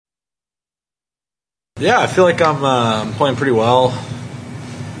Yeah, I feel like I'm playing pretty well.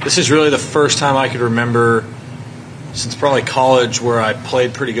 This is really the first time I could remember since probably college where I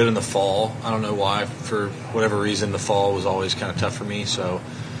played pretty good in the fall. I don't know why. For whatever reason, the fall was always kind of tough for me. So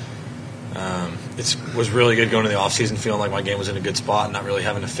it was really good going to the off-season feeling like my game was in a good spot and not really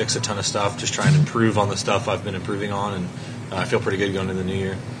having to fix a ton of stuff, just trying to improve on the stuff I've been improving on. And I feel pretty good going into the new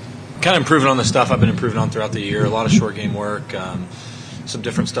year. Kind of improving on the stuff I've been improving on throughout the year. A lot of short game work, some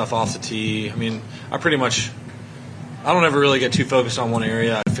different stuff off the tee. I mean, I don't ever really get too focused on one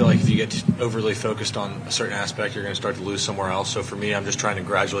area. I feel like if you get overly focused on a certain aspect, you're going to start to lose somewhere else. So for me, I'm just trying to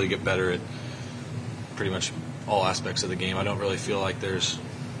gradually get better at pretty much all aspects of the game. I don't really feel like there's,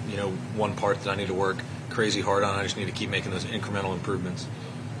 one part that I need to work crazy hard on. I just need to keep making those incremental improvements.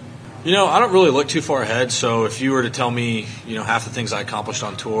 I don't really look too far ahead. So if you were to tell me, half the things I accomplished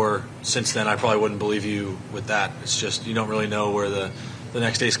on tour since then, I probably wouldn't believe you with that. It's just you don't really know where the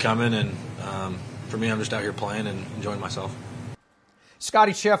next day's coming, and for me, I'm just out here playing and enjoying myself.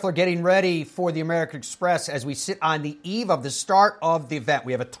 Scottie Scheffler getting ready for the American Express as we sit on the eve of the start of the event.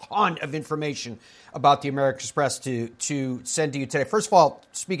 We have a ton of information about the American Express to send to you today. First of all,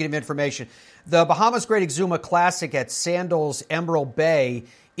 speaking of information, the Bahamas Great Exuma Classic at Sandals Emerald Bay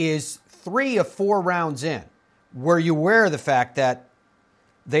is 3 of 4 rounds in. Were you aware of the fact that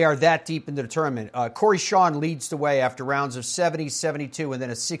they are that deep into the tournament? Corey Sean leads the way after rounds of 70, 72, and then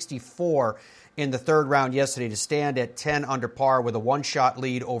a 64 in the third round yesterday to stand at 10 under par with a one-shot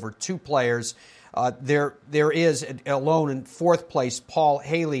lead over 2 players. There is, alone in fourth place, Paul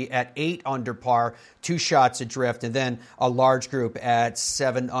Haley at 8 under par, 2 shots adrift, and then a large group at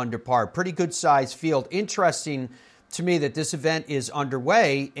 7 under par. Pretty good sized field. Interesting to me that this event is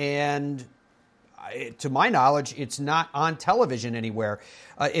underway, and to my knowledge, it's not on television anywhere,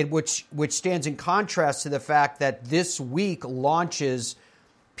 which stands in contrast to the fact that this week launches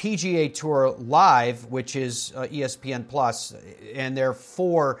PGA Tour Live, which is ESPN Plus, and there are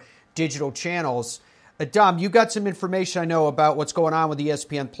 4 digital channels. Dom, you got some information I know about what's going on with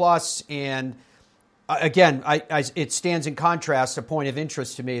ESPN Plus, and again, it stands in contrast, a point of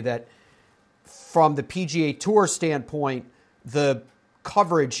interest to me that from the PGA Tour standpoint, the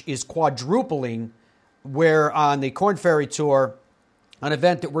coverage is quadrupling, where on the Korn Ferry Tour, an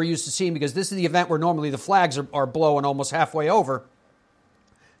event that we're used to seeing, because this is the event where normally the flags are blowing almost halfway over,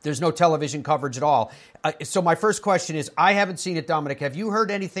 there's no television coverage at all. So my first question is, I haven't seen it, Dominic. Have you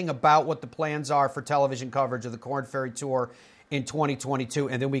heard anything about what the plans are for television coverage of the Korn Ferry Tour in 2022?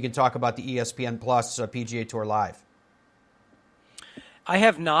 And then we can talk about the ESPN Plus PGA Tour Live. I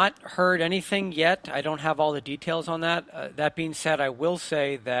have not heard anything yet. I don't have all the details on that. That being said, I will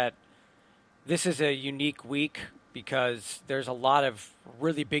say that this is a unique week because there's a lot of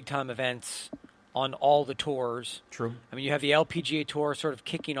really big-time events on all the tours. True. I mean, you have the LPGA Tour sort of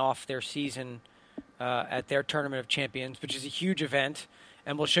kicking off their season at their Tournament of Champions, which is a huge event,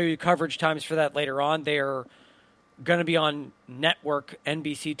 and we'll show you coverage times for that later on. They're going to be on network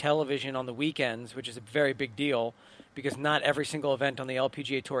NBC television on the weekends, which is a very big deal because not every single event on the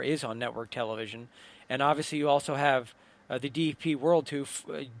LPGA Tour is on network television. And obviously you also have the DP World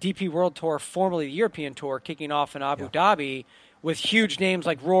Tour, formerly the European Tour, kicking off in Abu Dhabi, with huge names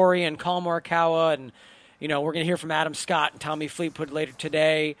like Rory and Collin Morikawa, and we're going to hear from Adam Scott and Tommy Fleetwood later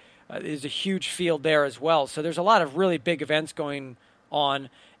today. There's a huge field there as well. So there's a lot of really big events going on,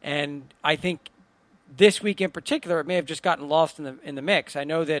 and I think this week in particular, it may have just gotten lost in the mix. I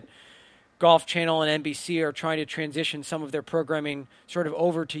know that Golf Channel and NBC are trying to transition some of their programming sort of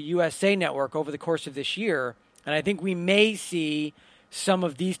over to USA Network over the course of this year, and I think we may see some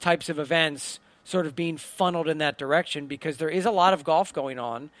of these types of events sort of being funneled in that direction because there is a lot of golf going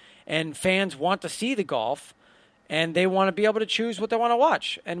on and fans want to see the golf and they want to be able to choose what they want to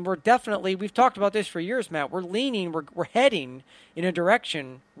watch. And we've talked about this for years, Matt, we're heading in a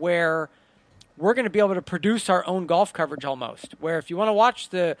direction where we're going to be able to produce our own golf coverage almost, where if you want to watch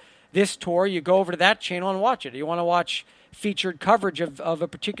this tour, you go over to that channel and watch it. If you want to watch featured coverage of a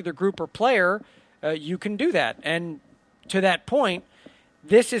particular group or player, you can do that. And to that point,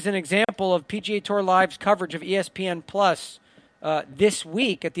 this is an example of PGA Tour Live's coverage of ESPN Plus this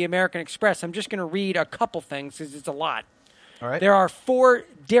week at the American Express. I'm just going to read a couple things because it's a lot. All right. There are 4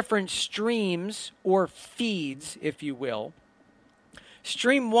 different streams or feeds, if you will.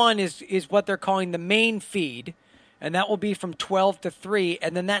 Stream 1 is what they're calling the main feed, and that will be from 12 to 3,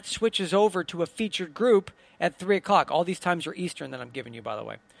 and then that switches over to a featured group at 3 o'clock. All these times are Eastern that I'm giving you, by the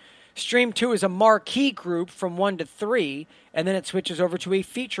way. Stream 2 is a marquee group from 1 to 3, and then it switches over to a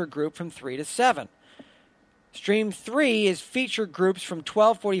feature group from 3 to 7. Stream 3 is featured groups from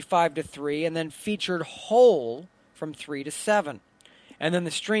 12:45 to 3, and then featured whole from 3 to 7. And then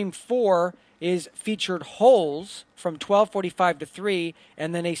the Stream 4 is featured holes from 12:45 to 3,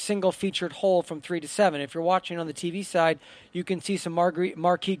 and then a single featured hole from 3 to 7. If you're watching on the TV side, you can see some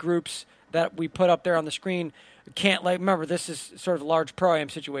marquee groups that we put up there on the screen. Remember, this is sort of a large pro-am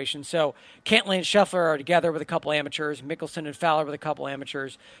situation. So Cantlay and Scheffler are together with a couple amateurs. Mickelson and Fowler with a couple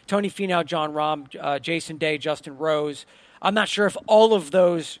amateurs. Tony Finau, Jon Rahm, Jason Day, Justin Rose. I'm not sure if all of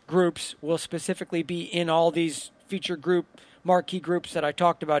those groups will specifically be in all these featured marquee groups that I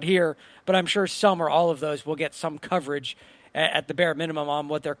talked about here, but I'm sure some or all of those will get some coverage at the bare minimum on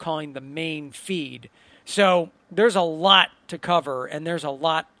what they're calling the main feed. So there's a lot to cover, and there's a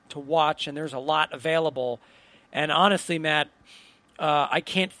lot to watch, and there's a lot available. And honestly, Matt, I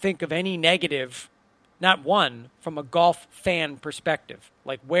can't think of any negative, not one, from a golf fan perspective.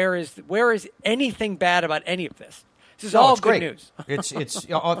 Like, where is anything bad about any of this? This is all good news. It's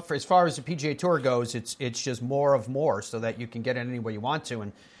as far as the PGA Tour goes, it's just more of more, so that you can get it any way you want to.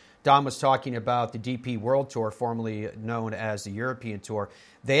 And Don was talking about the DP World Tour, formerly known as the European Tour.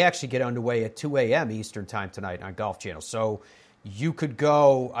 They actually get underway at 2 a.m. Eastern Time tonight on Golf Channel. So you could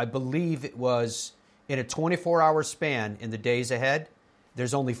go, I believe it was in a 24-hour span in the days ahead.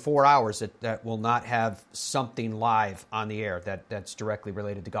 There's only 4 hours that will not have something live on the air that's directly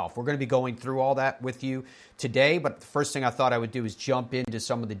related to golf. We're going to be going through all that with you today, but the first thing I thought I would do is jump into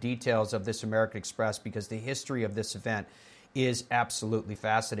some of the details of this American Express, because the history of this event is absolutely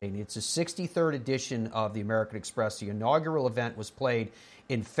fascinating. It's the 63rd edition of the American Express. The inaugural event was played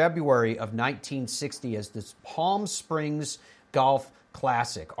in February of 1960 as the Palm Springs Golf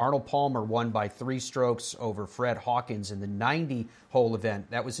Classic. Arnold Palmer won by 3 strokes over Fred Hawkins in the 90-hole event.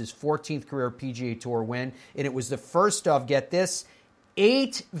 That was his 14th career PGA Tour win, and it was the first of, get this,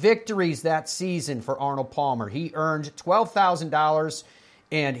 8 victories that season for Arnold Palmer. He earned $12,000,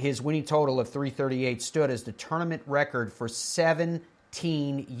 and his winning total of 338 stood as the tournament record for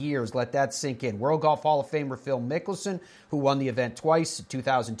 17 years. Let that sink in. World Golf Hall of Famer Phil Mickelson, who won the event twice,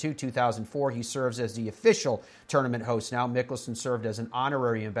 2002, 2004. He serves as the official tournament host now. Mickelson served as an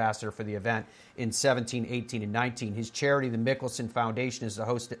honorary ambassador for the event in 17, 18, and 19. His charity, the Mickelson Foundation, is the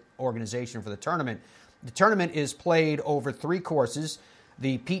host organization for the tournament. The tournament is played over 3 courses.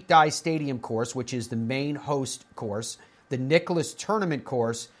 The Pete Dye Stadium course, which is the main host course, the Nicklaus Tournament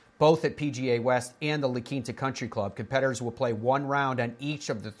course, both at PGA West, and the La Quinta Country Club. Competitors will play 1 round on each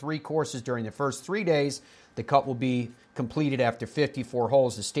of the 3 courses during the first 3 days. The cut will be completed after 54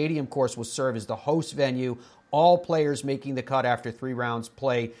 holes. The stadium course will serve as the host venue. All players making the cut after 3 rounds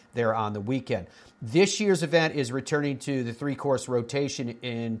play there on the weekend. This year's event is returning to the 3-course rotation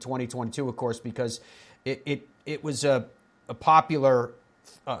in 2022, of course, because it was a popular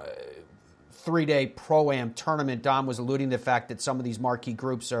 3-day Pro-Am tournament. Don was alluding to the fact that some of these marquee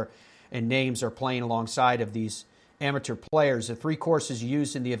groups and names are playing alongside of these amateur players. The 3 courses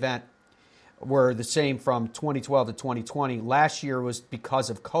used in the event were the same from 2012 to 2020. Last year was because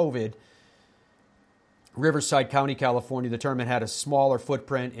of COVID. Riverside County, California, the tournament had a smaller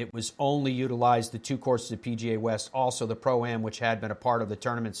footprint. It was only utilized the 2 courses at PGA West. Also, the Pro-Am, which had been a part of the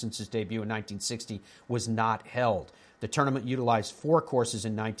tournament since its debut in 1960, was not held. The tournament utilized 4 courses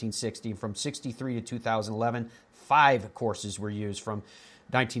in 1960. From 63 to 2011, 5 courses were used from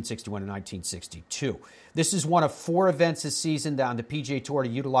 1961 to 1962. This is one of 4 events this season on the PGA Tour to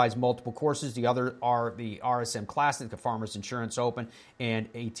utilize multiple courses. The other are the RSM Classic, the Farmers Insurance Open, and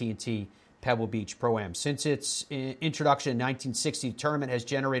AT&T Pebble Beach Pro-Am. Since its introduction in 1960, the tournament has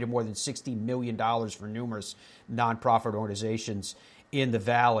generated more than $60 million for numerous nonprofit organizations in the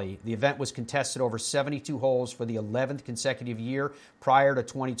Valley. The event was contested over 72 holes for the 11th consecutive year. Prior to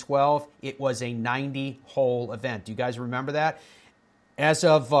 2012, it was a 90-hole event. Do you guys remember that? As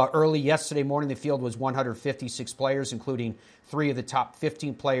of early yesterday morning, the field was 156 players, including 3 of the top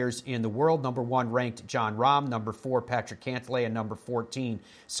 15 players in the world. Number 1 ranked Jon Rahm, number 4 Patrick Cantlay, and number 14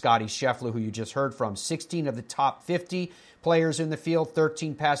 Scottie Scheffler, who you just heard from. 16 of the top 50 players in the field,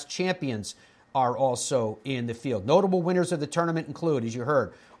 13 past champions are also in the field. Notable winners of the tournament include, as you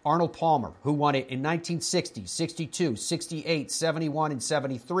heard, Arnold Palmer, who won it in 1960, 62, 68, 71, and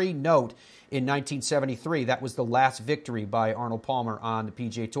 73. Note, in 1973, that was the last victory by Arnold Palmer on the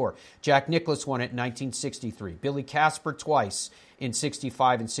PGA Tour. Jack Nicklaus won it in 1963. Billy Casper twice in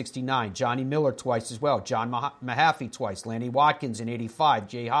 65 and 69. Johnny Miller twice as well. John Mahaffey twice. Lanny Watkins in 85.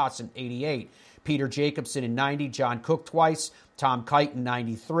 Jay Haas in 88. Peter Jacobsen in 90, John Cook twice, Tom Kite in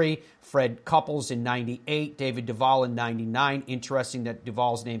 93, Fred Couples in 98, David Duval in 99. Interesting that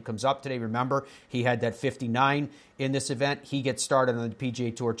Duval's name comes up today. Remember, he had that 59 in this event. He gets started on the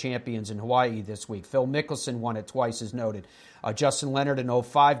PGA Tour Champions in Hawaii this week. Phil Mickelson won it twice, as noted. Justin Leonard in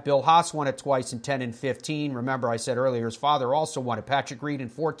 05. Bill Haas won it twice in 10 and 15. Remember, I said earlier, his father also won it. Patrick Reed in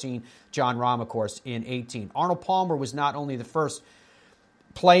 14. Jon Rahm, of course, in 18. Arnold Palmer was not only the first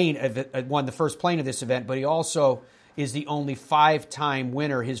won the first playing of this event, but he also is the only 5-time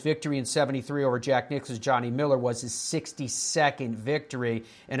winner. His victory in 73 over Jack Nicklaus, Johnny Miller, was his 62nd victory.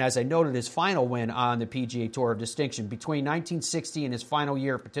 And as I noted, his final win on the PGA Tour of Distinction. Between 1960 and his final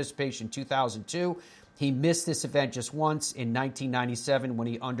year of participation, 2002, he missed this event just once in 1997 when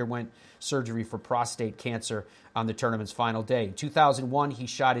he underwent surgery for prostate cancer on the tournament's final day. In 2001, he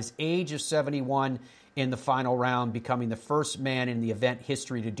shot his age of 71 in the final round, becoming the first man in the event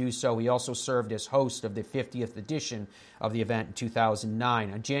history to do so. He also served as host of the 50th edition of the event in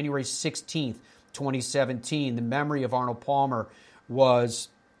 2009. On January 16th, 2017, the memory of Arnold Palmer was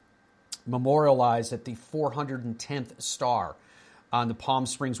memorialized at the 410th star on the Palm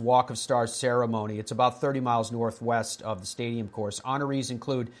Springs Walk of Stars ceremony. It's about 30 miles northwest of the stadium course. Honorees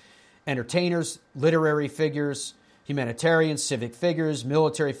include entertainers, literary figures, humanitarians, civic figures,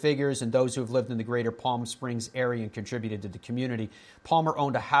 military figures, and those who have lived in the greater Palm Springs area and contributed to the community. Palmer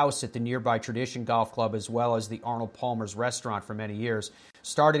owned a house at the nearby Tradition Golf Club as well as the Arnold Palmer's restaurant for many years.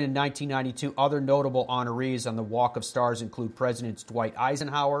 Started in 1992, other notable honorees on the Walk of Stars include Presidents Dwight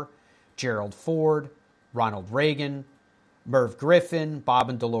Eisenhower, Gerald Ford, Ronald Reagan, Merv Griffin, Bob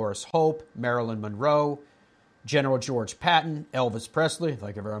and Dolores Hope, Marilyn Monroe, General George Patton, Elvis Presley,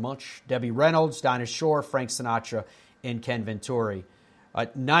 thank you very much, Debbie Reynolds, Dinah Shore, Frank Sinatra, and Ken Venturi.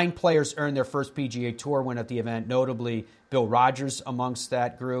 9 players earned their first PGA Tour win at the event, notably Bill Rogers amongst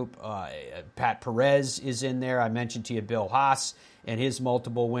that group. Pat Perez is in there. I mentioned to you Bill Haas and his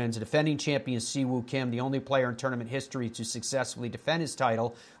multiple wins. Defending champion Siwoo Kim, the only player in tournament history to successfully defend his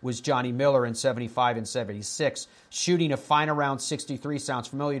title, was Johnny Miller in 75 and 76. Shooting a final round 63 sounds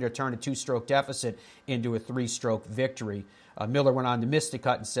familiar to turn a 2-stroke deficit into a 3-stroke victory. Miller went on to miss the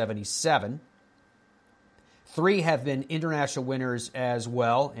cut in 77. 3 have been international winners as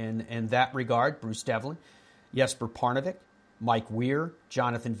well in that regard. Bruce Devlin, Jesper Parnevik, Mike Weir,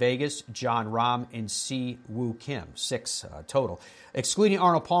 Jonathan Vegas, Jon Rahm, and Siwoo Kim. 6 total. Excluding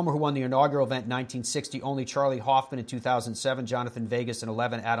Arnold Palmer, who won the inaugural event in 1960, only Charlie Hoffman in 2007, Jonathan Vegas in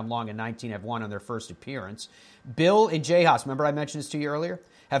 11, Adam Long in 19 have won on their first appearance. Bill and Jay Haas, remember I mentioned this to you earlier,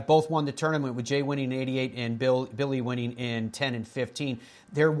 have both won the tournament, with Jay winning in 88 and Billy winning in 10 and 15.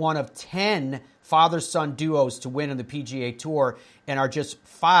 They're one of 10 father-son duos to win on the PGA Tour and are just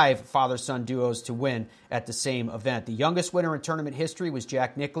 5 father-son duos to win at the same event. The youngest winner in tournament history was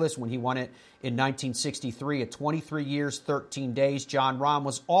Jack Nicklaus when he won it in 1963 at 23 years, 13 days. Jon Rahm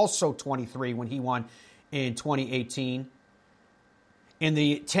was also 23 when he won in 2018. In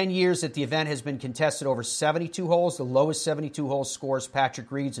the 10 years that the event has been contested over 72 holes, the lowest 72-hole scores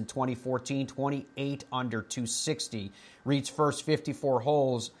Patrick Reed's in 2014, 28 under 260. Reed's first 54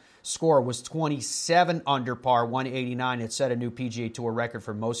 holes score was 27 under par, 189. It set a new PGA Tour record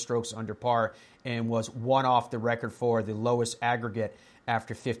for most strokes under par and was one off the record for the lowest aggregate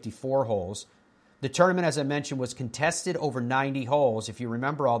after 54 holes. The tournament, as I mentioned, was contested over 90 holes, if you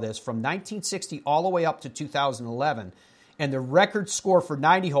remember all this, from 1960 all the way up to 2011. And the record score for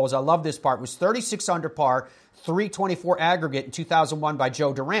 90 holes, I love this part, was 36 under par, 324 aggregate in 2001 by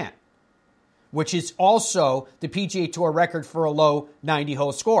Joe Durant, which is also the PGA Tour record for a low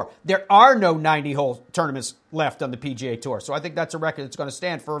 90-hole score. There are no 90-hole tournaments left on the PGA Tour, so I think that's a record that's going to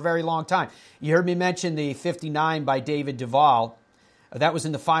stand for a very long time. You heard me mention the 59 by David Duval. That was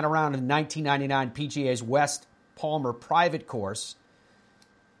in the final round of the 1999 PGA's West Palmer private course.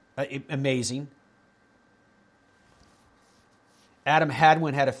 Amazing. Adam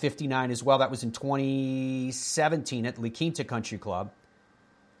Hadwin had a 59 as well. That was in 2017 at La Quinta Country Club.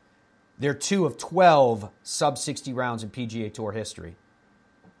 They're 2 of 12 sub-60 rounds in PGA Tour history.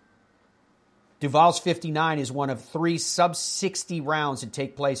 Duval's 59 is one of 3 sub-60 rounds that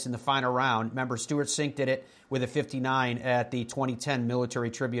take place in the final round. Remember, Stuart Sink did it with a 59 at the 2010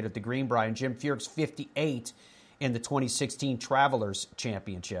 military tribute at the Greenbrier, and Jim Furyk's 58 in the 2016 Travelers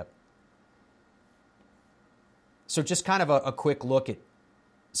Championship. So just kind of a quick look at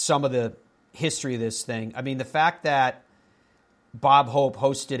some of the history of this thing. I mean, the fact that Bob Hope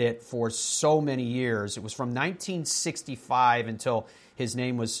hosted it for so many years. It was from 1965 until his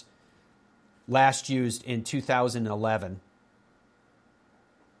name was last used in 2011.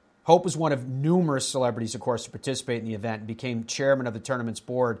 Hope was one of numerous celebrities, of course, to participate in the event and became chairman of the tournament's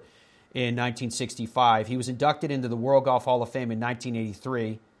board in 1965. He was inducted into the World Golf Hall of Fame in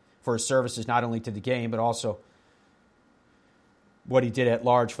 1983 for his services not only to the game, but also what he did at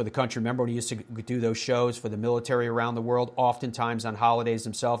large for the country. Remember when he used to do those shows for the military around the world, oftentimes on holidays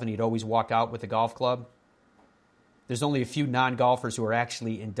himself, and he'd always walk out with a golf club? There's only a few non-golfers who are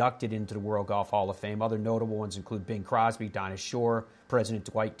actually inducted into the World Golf Hall of Fame. Other notable ones include Bing Crosby, Dinah Shore, President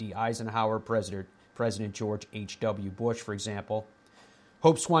Dwight D. Eisenhower, President George H.W. Bush, for example.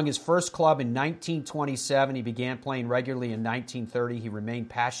 Hope swung his first club in 1927. He began playing regularly in 1930. He remained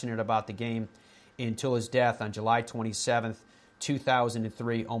passionate about the game until his death on July 27th,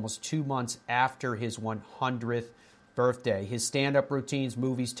 2003, almost 2 months after his 100th birthday. His stand-up routines,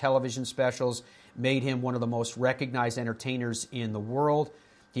 movies, television specials made him one of the most recognized entertainers in the world.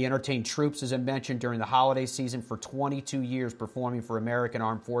 He entertained troops, as I mentioned, during the holiday season for 22 years, performing for American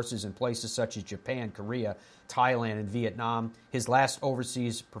Armed Forces in places such as Japan, Korea, Thailand, and Vietnam. His last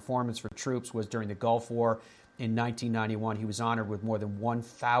overseas performance for troops was during the Gulf War in 1991. He was honored with more than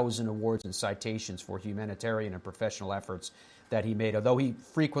 1,000 awards and citations for humanitarian and professional efforts that he made. Although he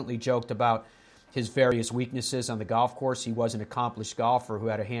frequently joked about his various weaknesses on the golf course, he was an accomplished golfer who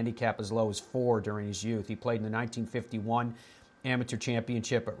had a handicap as low as 4 during his youth. He played in the 1951 Amateur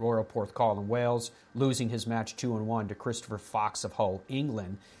Championship at Royal Porthcawl in Wales, losing his match 2-1 to Christopher Fox of Hull,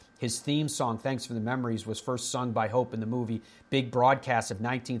 England. His theme song, Thanks for the Memories, was first sung by Hope in the movie Big Broadcast of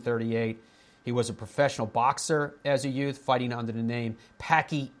 1938. He was a professional boxer as a youth, fighting under the name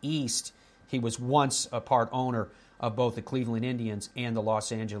Packy East. He was once a part owner of both the Cleveland Indians and the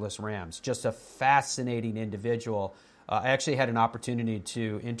Los Angeles Rams. Just a fascinating individual. I actually had an opportunity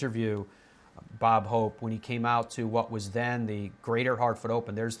to interview Bob Hope when he came out to what was then the Greater Hartford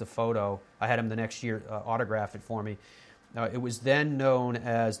Open. There's the photo. I had him the next year autograph it for me. It was then known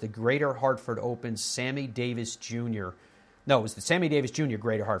as the Greater Hartford Open Sammy Davis Jr. No, it was the Sammy Davis Jr.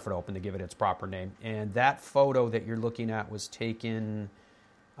 Greater Hartford Open, to give it its proper name. And that photo that you're looking at was taken,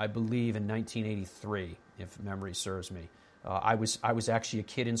 I believe, in 1983, if memory serves me. I was actually a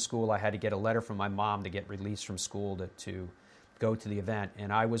kid in school. I had to get a letter from my mom to get released from school to go to the event,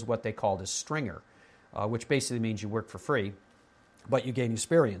 and I was what they called a stringer, which basically means you work for free, but you gain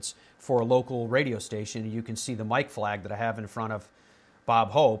experience for a local radio station. You can see the mic flag that I have in front of Bob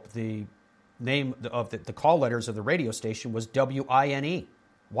Hope. The name of the call letters of the radio station was WINE,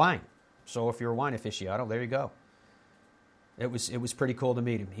 wine. So if you're a wine aficionado, there you go. It was pretty cool to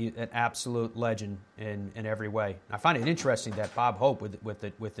meet him. He's an absolute legend in every way. I find it interesting that Bob Hope,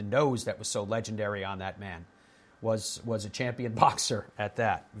 with the nose that was so legendary on that man, was a champion boxer at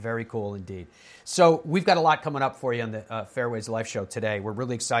that. Very cool indeed. So we've got a lot coming up for you on the Fairways Life Show today. We're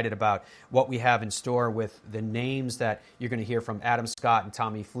really excited about what we have in store with the names that you're going to hear from Adam Scott and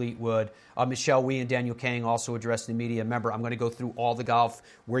Tommy Fleetwood. Michelle Wie and Danielle Kang also addressed the media. Remember, I'm going to go through all the golf,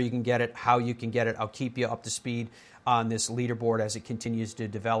 where you can get it, how you can get it. I'll keep you up to speed on this leaderboard as it continues to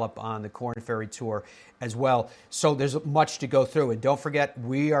develop on the Korn Ferry Tour as well. So there's much to go through. And don't forget,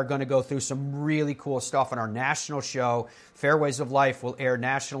 we are going to go through some really cool stuff on our national show. Fairways of Life will air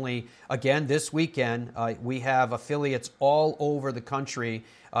nationally again this weekend. We have affiliates all over the country,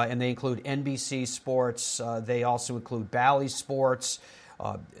 and they include NBC Sports. They also include Bally Sports,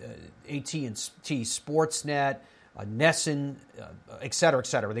 AT&T Sportsnet, Nesson, et cetera, et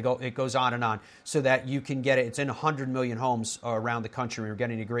cetera. It goes on and on, so that you can get it. It's in 100 million homes around the country. We're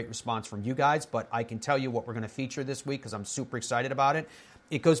getting a great response from you guys, but I can tell you what we're going to feature this week because I'm super excited about it.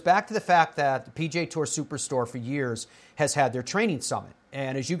 It goes back to the fact that the PGA Tour Superstore for years has had their training summit.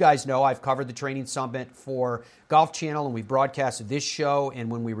 And as you guys know, I've covered the training summit for Golf Channel, and we broadcasted this show.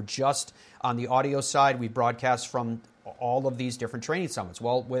 And when we were just on the audio side, we broadcast from all of these different training summits.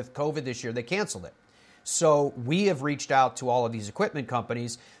 Well, with COVID this year, they canceled it. So we have reached out to all of these equipment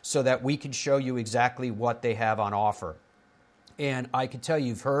companies so that we can show you exactly what they have on offer. And I can tell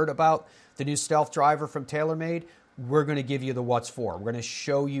you've heard about the new Stealth driver from TaylorMade. We're going to give you the what's for. We're going to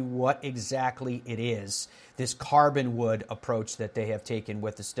show you what exactly it is, this carbon wood approach that they have taken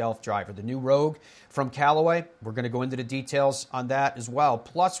with the Stealth driver. The new Rogue from Callaway, we're going to go into the details on that as well.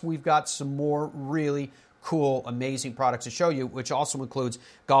 Plus, we've got some more really cool, amazing products to show you, which also includes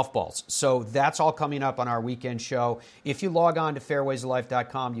golf balls. So that's all coming up on our weekend show. If you log on to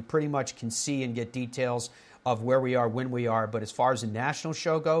fairwayslife.com, you pretty much can see and get details of where we are, when we are. But as far as the national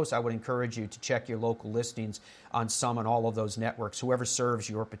show goes, I would encourage you to check your local listings on some and all of those networks. Whoever serves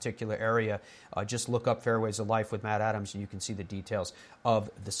your particular area, just look up Fairways of Life with Matt Adams, and you can see the details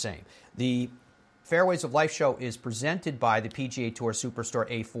of the same. The Fairways of Life show is presented by the PGA Tour Superstore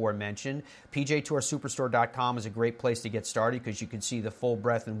aforementioned. PGATourSuperstore.com is a great place to get started because you can see the full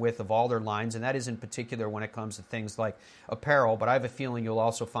breadth and width of all their lines, and that is in particular when it comes to things like apparel, but I have a feeling you'll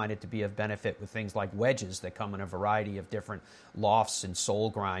also find it to be of benefit with things like wedges that come in a variety of different lofts and sole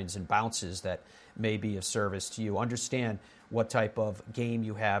grinds and bounces that may be of service to you. Understand what type of game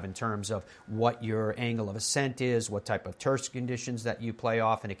you have in terms of what your angle of ascent is, what type of turf conditions that you play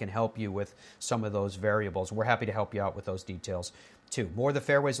off, and it can help you with some of those variables. We're happy to help you out with those details, too. More of the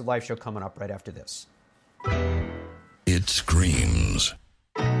Fairways of Life show coming up right after this. It screams.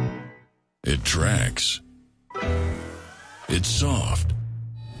 It tracks. It's soft.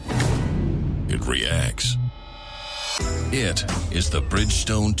 It reacts. It is the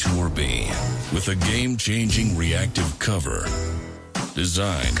Bridgestone Tour B with a game-changing reactive cover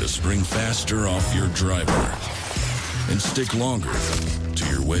designed to spring faster off your driver and stick longer to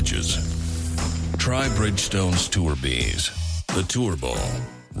your wedges. Try Bridgestone's Tour Bs, the Tour Ball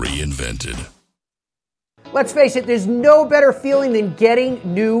reinvented. Let's face it, there's no better feeling than getting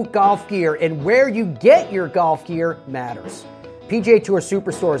new golf gear, and where you get your golf gear matters. PGA Tour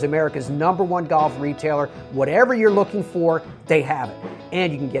Superstore is America's #1 golf retailer. Whatever you're looking for, they have it.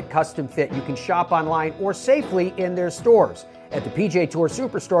 And you can get custom fit. You can shop online or safely in their stores. At the PGA Tour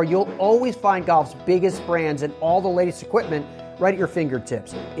Superstore, you'll always find golf's biggest brands and all the latest equipment right at your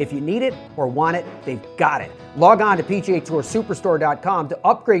fingertips. If you need it or want it, they've got it. Log on to PGATourSuperstore.com to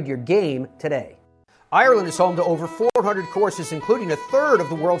upgrade your game today. Ireland is home to over 400 courses, including a third of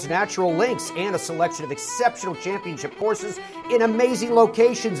the world's natural links and a selection of exceptional championship courses in amazing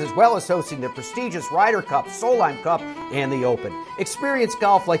locations, as well as hosting the prestigious Ryder Cup, Solheim Cup, and the Open. Experience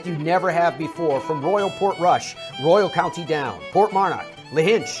golf like you never have before from Royal Portrush, Royal County Down, Portmarnock,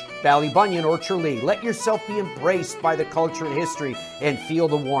 Lahinch, Ballybunion, or Tralee. Let yourself be embraced by the culture and history and feel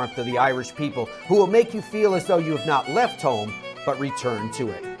the warmth of the Irish people, who will make you feel as though you have not left home, but returned to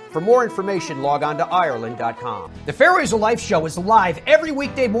it. For more information, log on to Ireland.com. The Fairways of Life show is live every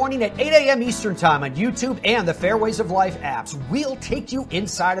weekday morning at 8 a.m. Eastern Time on YouTube and the Fairways of Life apps. We'll take you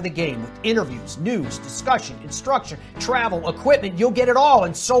inside of the game with interviews, news, discussion, instruction, travel, equipment. You'll get it all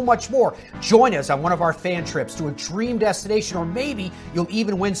and so much more. Join us on one of our fan trips to a dream destination, or maybe you'll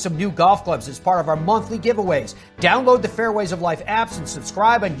even win some new golf clubs as part of our monthly giveaways. Download the Fairways of Life apps and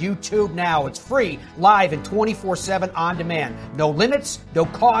subscribe on YouTube now. It's free, live, and 24/7 on demand. No limits, no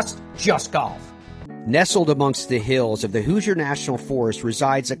cost. Just golf. Nestled amongst the hills of the Hoosier National Forest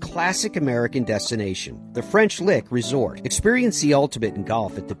resides a classic American destination, the French Lick Resort. Experience the ultimate in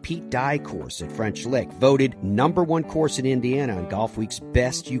golf at the Pete Dye course at French Lick, voted #1 course in Indiana on Golfweek's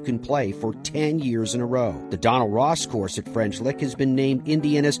Best You Can Play for 10 years in a row. The Donald Ross course at French Lick has been named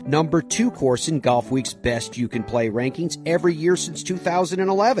Indiana's #2 course in Golfweek's Best You Can Play rankings every year since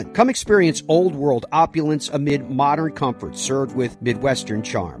 2011. Come experience old world opulence amid modern comfort, served with Midwestern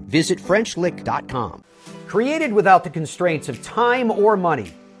charm. Visit FrenchLick.com. Created without the constraints of time or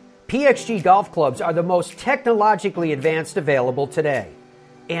money, PXG golf clubs are the most technologically advanced available today.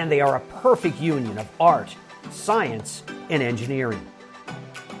 And they are a perfect union of art, science, and engineering.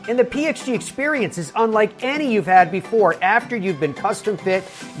 And the PXG experience is unlike any you've had before. After you've been custom fit,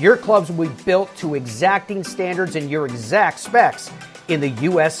 your clubs will be built to exacting standards and your exact specs in the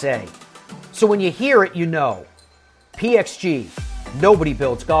USA. So when you hear it, you know. PXG. Nobody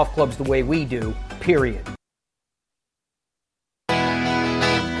builds golf clubs the way we do, period.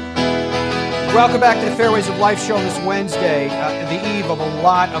 Welcome back to the Fairways of Life show this Wednesday, the eve of a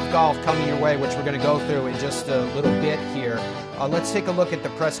lot of golf coming your way, which we're going to go through in just a little bit here. Let's take a look at the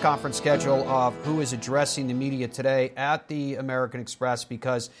press conference schedule of who is addressing the media today at the American Express,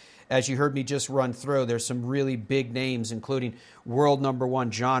 because as you heard me just run through, there's some really big names, including world #1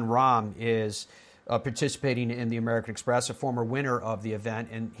 Jon Rahm is participating in the American Express, a former winner of the event.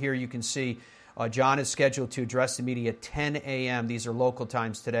 And here you can see Jon is scheduled to address the media at 10 a.m. These are local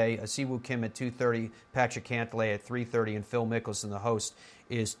times today. Siwoo Kim at 2:30, Patrick Cantlay at 3:30, and Phil Mickelson, the host,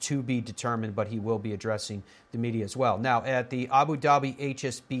 is to be determined, but he will be addressing the media as well. Now, at the Abu Dhabi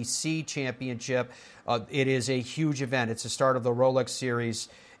HSBC Championship, it is a huge event. It's the start of the Rolex Series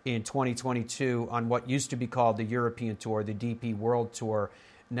in 2022 on what used to be called the European Tour, the DP World Tour.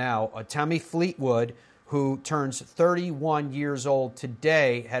 Now, Tommy Fleetwood, who turns 31 years old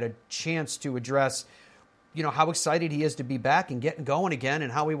today, had a chance to address, how excited he is to be back and getting going again,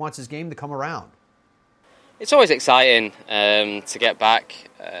 and how he wants his game to come around. It's always exciting to get back.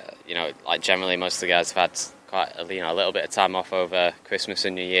 Like generally most of the guys have had quite a little bit of time off over Christmas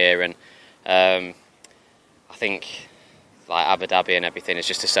and New Year, and I think like Abu Dhabi and everything is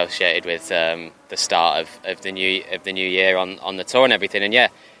just associated with the start of the new year on the tour and everything. And yeah,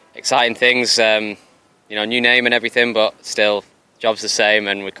 exciting things. New name and everything, but still, job's the same,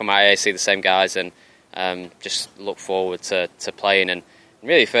 and we come out here, see the same guys, and just look forward to playing. And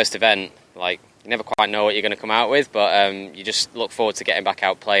really, first event, like, you never quite know what you're going to come out with, but you just look forward to getting back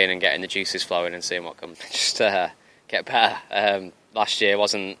out playing and getting the juices flowing and seeing what comes. Just get better. Last year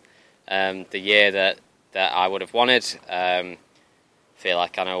wasn't the year that I would have wanted. Feel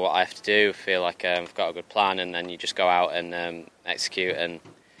like I know what I have to do. Feel like I've got a good plan, and then you just go out and execute and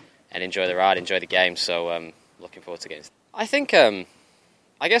enjoy the ride, enjoy the game. So looking forward to getting. I think I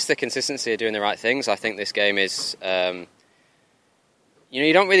guess the consistency of doing the right things. I think this game is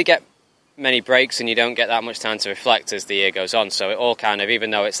you don't really get many breaks, and you don't get that much time to reflect as the year goes on. So it all kind of,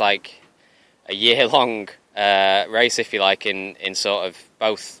 even though it's like a year-long race, if you like, in sort of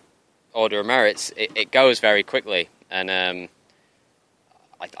both order of merits, it goes very quickly. And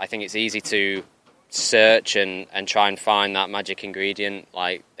I think it's easy to search and try and find that magic ingredient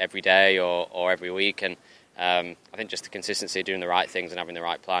like every day or every week. And I think just the consistency of doing the right things and having the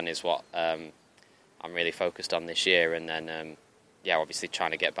right plan is what I'm really focused on this year. And then, obviously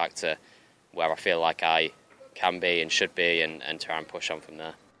trying to get back to where I feel like I can be and should be, and try and push on from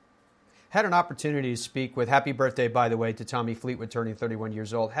there. Had an opportunity to speak with, happy birthday, by the way, to Tommy Fleetwood, turning 31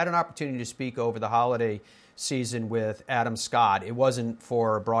 years old. Had an opportunity to speak over the holiday season with Adam Scott. It wasn't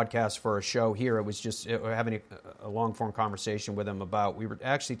for a broadcast for a show here. It was just having a long-form conversation with him about, we were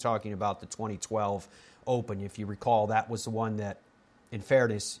actually talking about the 2012 Open. If you recall, that was the one that, in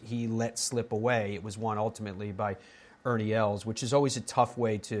fairness, he let slip away. It was won ultimately by Ernie Els, which is always a tough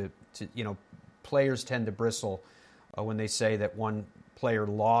way to players tend to bristle when they say that one player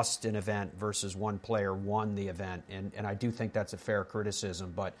lost an event versus one player won the event, and I do think that's a fair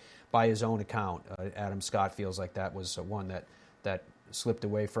criticism, but by his own account, Adam Scott feels like that was one that slipped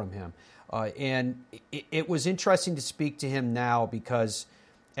away from him. And it was interesting to speak to him now, because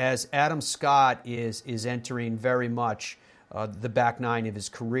as Adam Scott is entering very much the back nine of his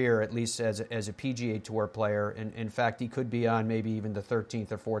career, at least as a PGA Tour player, and in fact he could be on maybe even the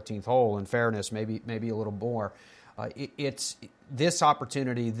 13th or 14th hole, in fairness, maybe a little more. It's this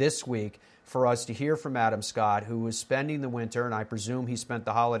opportunity this week for us to hear from Adam Scott, who was spending the winter, and I presume he spent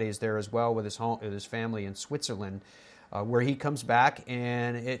the holidays there as well with his family in Switzerland, where he comes back,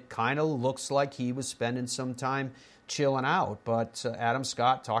 and it kind of looks like he was spending some time chilling out. But Adam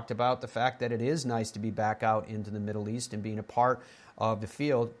Scott talked about the fact that it is nice to be back out into the Middle East and being a part of the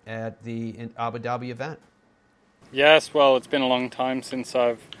field at the Abu Dhabi event. Yes, well, it's been a long time since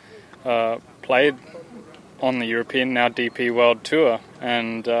I've played on the European, now DP World Tour,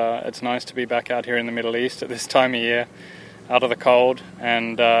 and it's nice to be back out here in the Middle East at this time of year, out of the cold,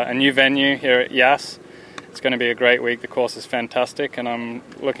 and a new venue here at Yas. It's going to be a great week. The course is fantastic, and I'm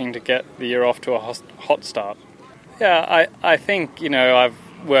looking to get the year off to a hot start. Yeah, I think, I've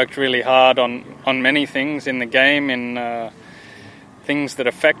worked really hard on many things in the game, in things that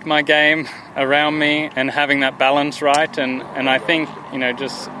affect my game around me, and having that balance right. And I think,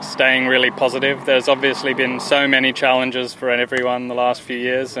 just staying really positive. There's obviously been so many challenges for everyone the last few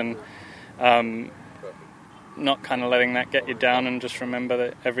years, and not kind of letting that get you down, and just remember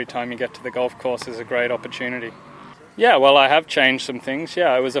that every time you get to the golf course is a great opportunity. Yeah, well, I have changed some things.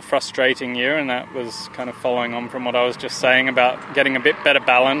 Yeah, it was a frustrating year, and that was kind of following on from what I was just saying about getting a bit better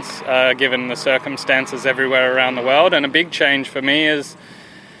balance given the circumstances everywhere around the world. And a big change for me is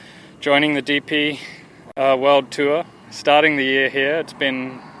joining the DP World Tour, starting the year here. It's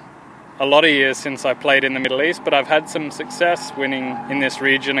been a lot of years since I played in the Middle East, but I've had some success winning in this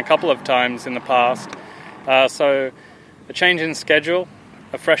region a couple of times in the past. So a change in schedule,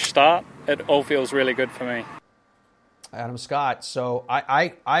 a fresh start, it all feels really good for me. Adam Scott. So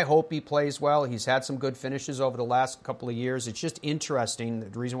I hope he plays well. He's had some good finishes over the last couple of years. It's just interesting.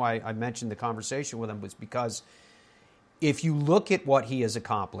 The reason why I mentioned the conversation with him was because if you look at what he has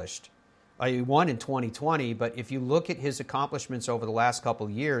accomplished, he won in 2020, but if you look at his accomplishments over the last couple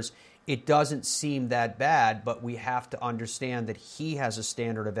of years, it doesn't seem that bad, but we have to understand that he has a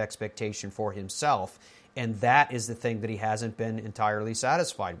standard of expectation for himself, and that is the thing that he hasn't been entirely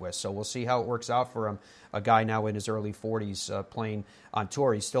satisfied with. So we'll see how it works out for him. A guy now in his early 40s playing on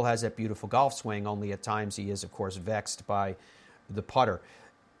tour. He still has that beautiful golf swing, only at times he is, of course, vexed by the putter.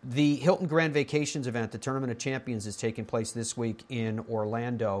 The Hilton Grand Vacations event, the Tournament of Champions, is taking place this week in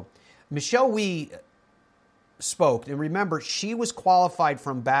Orlando. Michelle Wie spoke, and remember, she was qualified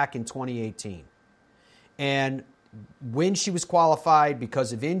from back in 2018. And when she was qualified,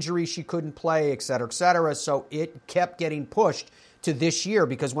 because of injury, she couldn't play, et cetera, so it kept getting pushed to this year,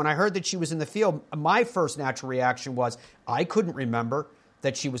 because when I heard that she was in the field, my first natural reaction was I couldn't remember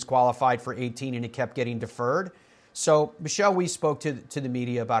that she was qualified for 18 and it kept getting deferred. So, Michelle, we spoke to the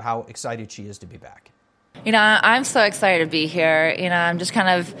media about how excited she is to be back. I'm so excited to be here. I'm just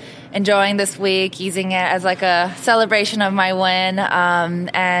kind of enjoying this week, using it as like a celebration of my win,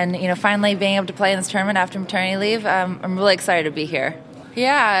 and finally being able to play in this tournament after maternity leave. I'm really excited to be here.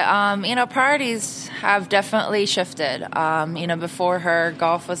 Yeah, priorities have definitely shifted. Before her,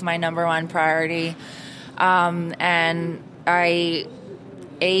 golf was my number one priority, and I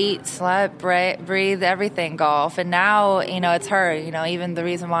ate, slept, breathed everything golf. And now, it's her. Even the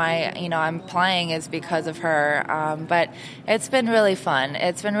reason why, I'm playing is because of her. But it's been really fun.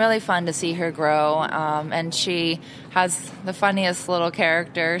 It's been really fun to see her grow. And she has the funniest little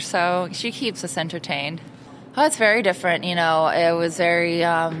character, so she keeps us entertained. Oh, it's very different. It was very, if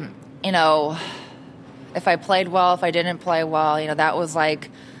I played well, if I didn't play well, that was like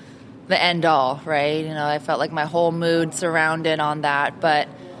the end all, right? I felt like my whole mood surrounded on that. But,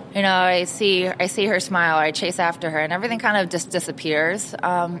 I see her smile, or I chase after her, and everything kind of just disappears,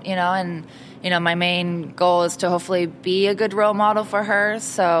 and, my main goal is to hopefully be a good role model for her.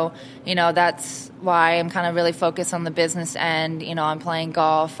 So, that's why I'm kind of really focused on the business end. I'm playing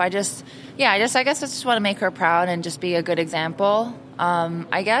golf. I guess I just want to make her proud and just be a good example,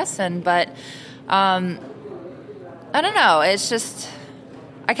 I guess. But I don't know. It's just,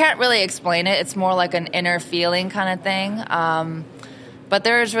 I can't really explain it. It's more like an inner feeling kind of thing. But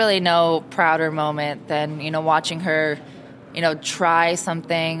there's really no prouder moment than, watching her, try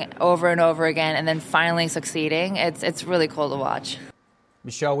something over and over again and then finally succeeding. It's really cool to watch.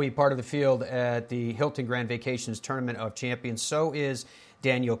 Michelle Wie, part of the field at the Hilton Grand Vacations Tournament of Champions. So is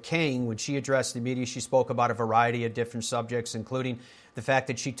Danielle Kang. When she addressed the media, she spoke about a variety of different subjects, including the fact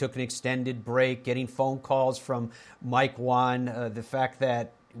that she took an extended break, getting phone calls from Mike Wan, the fact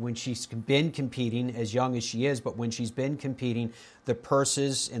that when she's been competing, as young as she is, but when she's been competing, the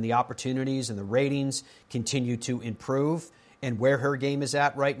purses and the opportunities and the ratings continue to improve, and where her game is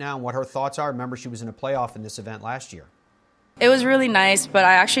at right now and what her thoughts are. Remember, she was in a playoff in this event last year. It was really nice, but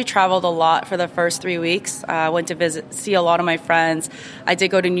I actually traveled a lot for the first 3 weeks. I went to see a lot of my friends. I did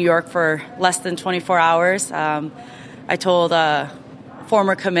go to New York for less than 24 hours. I told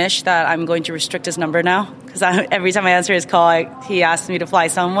former commish that I'm going to restrict his number now, because every time I answer his call, he asks me to fly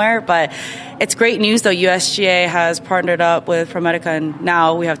somewhere. But it's great news, though. USGA has partnered up with ProMedica, and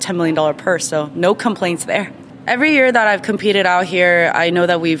now we have $10 million purse, so no complaints there. Every year that I've competed out here, I know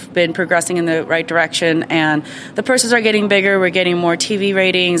that we've been progressing in the right direction, and the purses are getting bigger. We're getting more TV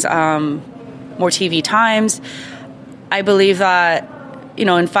ratings, more TV times. I believe that,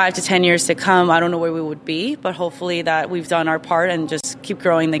 in 5 to 10 years to come, I don't know where we would be, but hopefully that we've done our part and just keep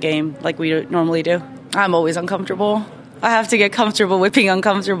growing the game like we normally do. I'm always uncomfortable. I have to get comfortable with being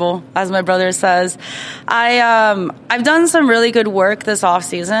uncomfortable, as my brother says. I've done some really good work this off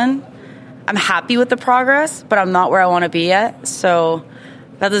season. I'm happy with the progress, but I'm not where I want to be yet. So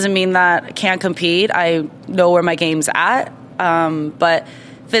that doesn't mean that I can't compete. I know where my game's at. But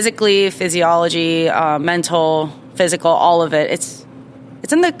physically, physiology, mental, physical, all of it, it's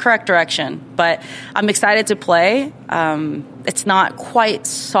in the correct direction. But I'm excited to play. It's not quite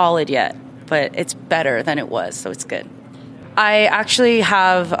solid yet, but it's better than it was, so it's good. I actually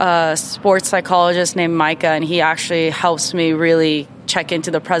have a sports psychologist named Micah, and he actually helps me really check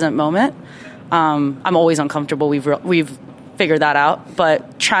into the present moment. I'm always uncomfortable. We've figured that out.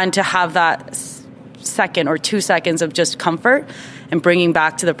 But trying to have that second or 2 seconds of just comfort and bringing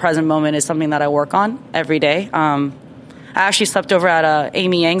back to the present moment is something that I work on every day. I actually slept over at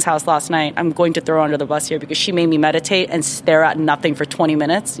Amy Yang's house last night. I'm going to throw her under the bus here because she made me meditate and stare at nothing for 20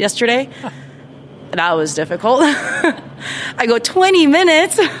 minutes yesterday. That was difficult. I go, 20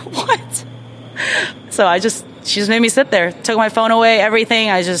 minutes? What? So she just made me sit there, took my phone away, everything.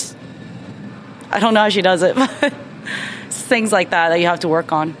 I don't know how she does it, but it's things like that you have to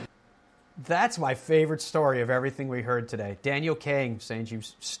work on. That's my favorite story of everything we heard today. Danielle Kang saying she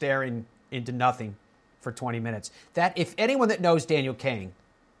was staring into nothing for 20 minutes. That, if anyone that knows Danielle Kang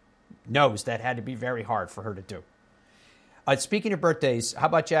knows, that had to be very hard for her to do. Speaking of birthdays, how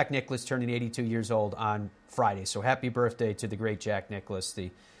about Jack Nicklaus turning 82 years old on Friday? So happy birthday to the great Jack Nicklaus,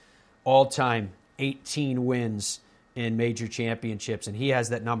 the all-time 18 wins in major championships. And he has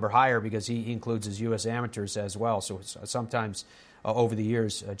that number higher because he includes his U.S. amateurs as well. So sometimes over the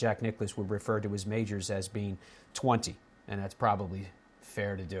years, Jack Nicklaus would refer to his majors as being 20, and that's probably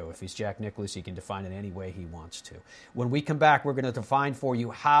fair to do. If he's Jack Nicklaus, he can define it any way he wants to. When we come back, we're going to define for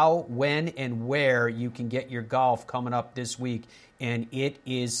you how, when, and where you can get your golf coming up this week, and it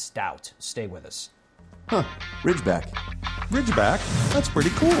is stout. Stay with us. Huh. Ridgeback. Ridgeback? That's pretty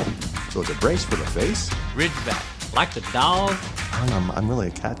cool. So it's a brace for the face? Ridgeback. Like the dog? I'm really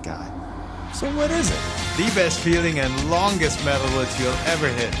a cat guy. So what is it? The best feeling and longest metal woods you'll ever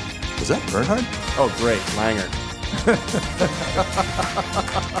hit. Was that Bernhard? Oh, great. Langer.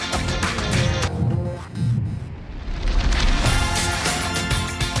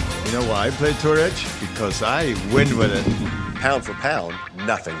 You know why I play Tour Edge? Because I win with it. Pound for pound,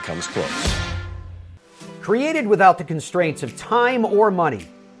 nothing comes close. Created without the constraints of time or money,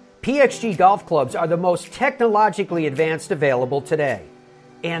 PXG golf clubs are the most technologically advanced available today.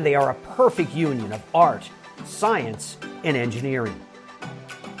 And they are a perfect union of art, science, and engineering.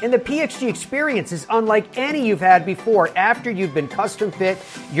 And the PXG experience is unlike any you've had before. After you've been custom fit,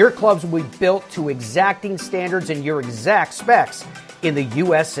 your clubs will be built to exacting standards and your exact specs in the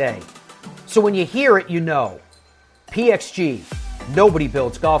USA. So when you hear it, you know. PXG. Nobody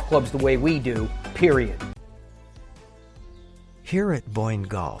builds golf clubs the way we do, period. Here at Boyne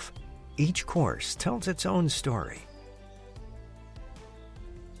Golf, each course tells its own story.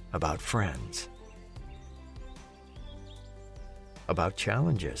 About friends. About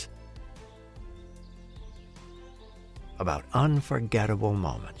challenges. About unforgettable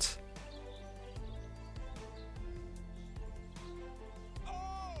moments.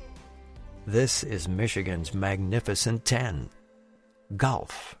 This is Michigan's Magnificent 10.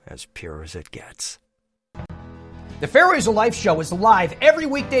 Golf as pure as it gets. The Fairways of Life show is live every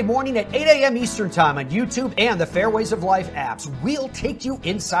weekday morning at 8 a.m. Eastern Time on YouTube and the Fairways of Life apps. We'll take you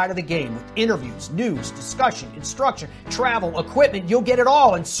inside of the game with interviews, news, discussion, instruction, travel, equipment. You'll get it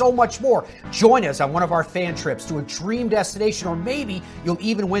all and so much more. Join us on one of our fan trips to a dream destination, or maybe you'll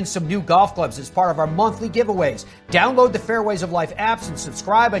even win some new golf clubs as part of our monthly giveaways. Download the Fairways of Life apps and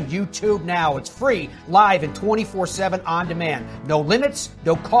subscribe on YouTube now. It's free, live, and 24/7 on demand. No limits,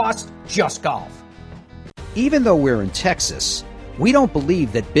 no cost, just golf. Even though we're in Texas, we don't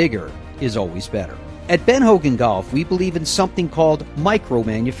believe that bigger is always better. At Ben Hogan Golf, we believe in something called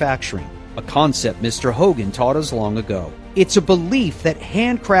micro-manufacturing, a concept Mr. Hogan taught us long ago. It's a belief that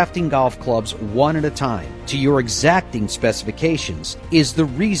handcrafting golf clubs one at a time to your exacting specifications is the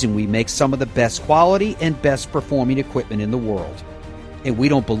reason we make some of the best quality and best performing equipment in the world. And we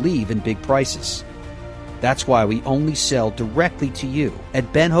don't believe in big prices. That's why we only sell directly to you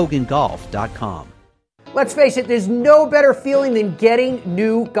at benhogangolf.com. Let's face it, there's no better feeling than getting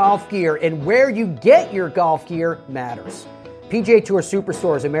new golf gear, and where you get your golf gear matters. PGA Tour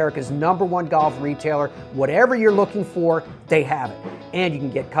Superstore is America's #1 golf retailer. Whatever you're looking for, they have it. And you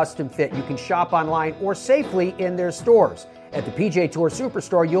can get custom fit. You can shop online or safely in their stores. At the PGA Tour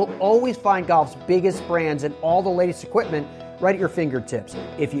Superstore, you'll always find golf's biggest brands and all the latest equipment right at your fingertips.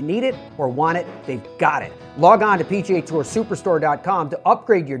 If you need it or want it, they've got it. Log on to PGATourSuperstore.com to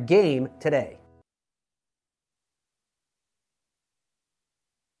upgrade your game today.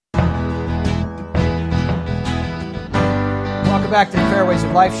 Welcome back to the Fairways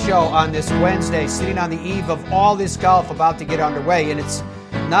of Life show on this Wednesday, sitting on the eve of all this golf about to get underway. And it's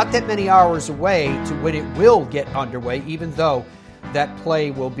not that many hours away to when it will get underway, even though that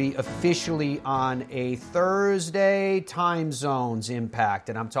play will be officially on a Thursday time zones impact.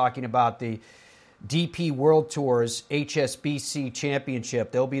 And I'm talking about the DP World Tour's HSBC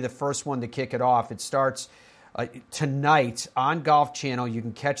Championship. They'll be the first one to kick it off. It starts tonight on Golf Channel. You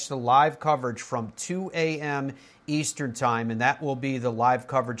can catch the live coverage from 2 a.m. Eastern Time, and that will be the live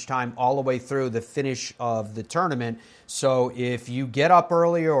coverage time all the way through the finish of the tournament. So if you get up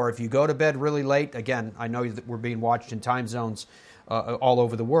early or if you go to bed really late, again, I know that we're being watched in time zones all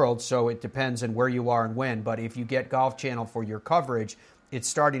over the world, so it depends on where you are and when. But if you get Golf Channel for your coverage, it's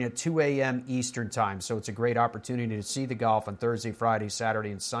starting at 2 a.m. Eastern Time. So it's a great opportunity to see the golf on Thursday, Friday,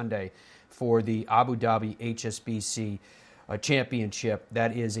 Saturday, and Sunday for the Abu Dhabi HSBC Championship.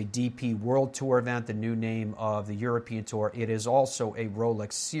 That is a DP World Tour event, the new name of the European Tour. It is also a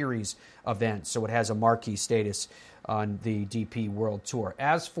Rolex Series event, so it has a marquee status on the DP World Tour.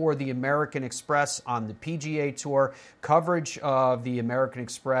 As for the American Express on the PGA Tour, coverage of the American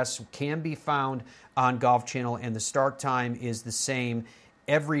Express can be found on Golf Channel, and the start time is the same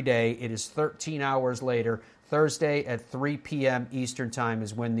every day. It is 13 hours later. Thursday at 3 p.m. Eastern Time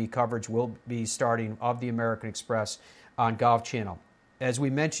is when the coverage will be starting of the American Express on Golf Channel. As we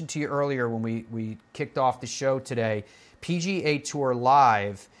mentioned to you earlier when we kicked off the show today, PGA Tour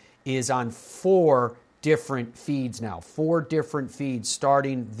Live is on 4 different feeds now. 4 different feeds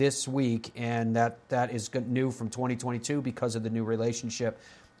starting this week, and that is new from 2022 because of the new relationship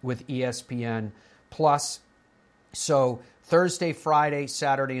with ESPN Plus. So Thursday, Friday,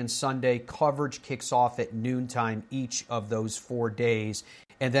 Saturday, and Sunday, coverage kicks off at noontime each of those 4 days.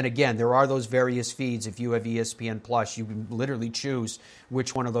 And then again, there are those various feeds. If you have ESPN Plus, you can literally choose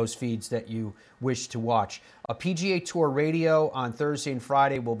which one of those feeds that you wish to watch. A PGA Tour Radio on Thursday and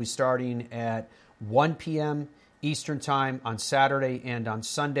Friday will be starting at 1 p.m. Eastern Time on Saturday, and on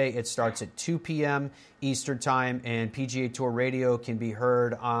Sunday it starts at 2 p.m. Eastern Time, and PGA Tour Radio can be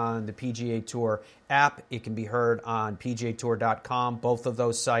heard on the PGA Tour app. It can be heard on PGAtour.com. Both of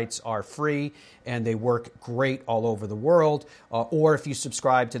those sites are free, and they work great all over the world. Or if you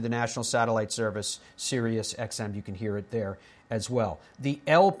subscribe to the national satellite service, Sirius XM, you can hear it there as well. The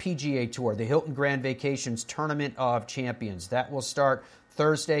LPGA Tour, the Hilton Grand Vacations Tournament of Champions, that will start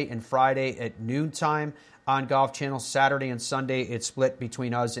Thursday and Friday at noontime on Golf Channel. Saturday and Sunday, it's split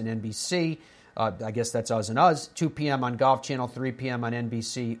between us and NBC. I guess that's us and us. 2 p.m. on Golf Channel, 3 p.m. on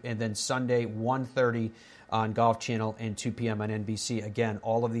NBC, and then Sunday, 1:30 on Golf Channel and 2 p.m. on NBC. Again,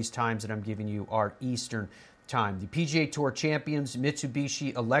 all of these times that I'm giving you are Eastern Time. The PGA Tour Champions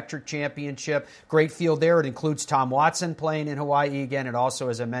Mitsubishi Electric Championship, great field there. It includes Tom Watson playing in Hawaii again. It also,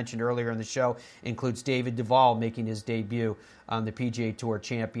 as I mentioned earlier in the show, includes David Duval making his debut on the PGA Tour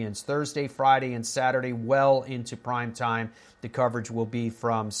Champions. Thursday, Friday, and Saturday, well into prime time. The coverage will be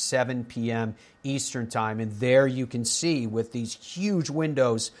from 7 p.m. Eastern Time. And there you can see, with these huge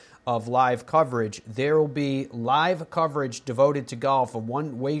windows of live coverage, there will be live coverage devoted to golf in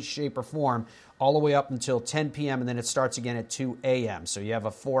one way, shape, or form all the way up until 10 p.m., and then it starts again at 2 a.m. So you have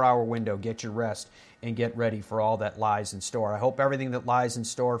a 4-hour window. Get your rest and get ready for all that lies in store. I hope everything that lies in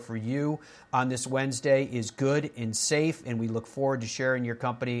store for you on this Wednesday is good and safe, and we look forward to sharing your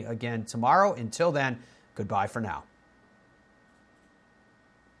company again tomorrow. Until then, goodbye for now.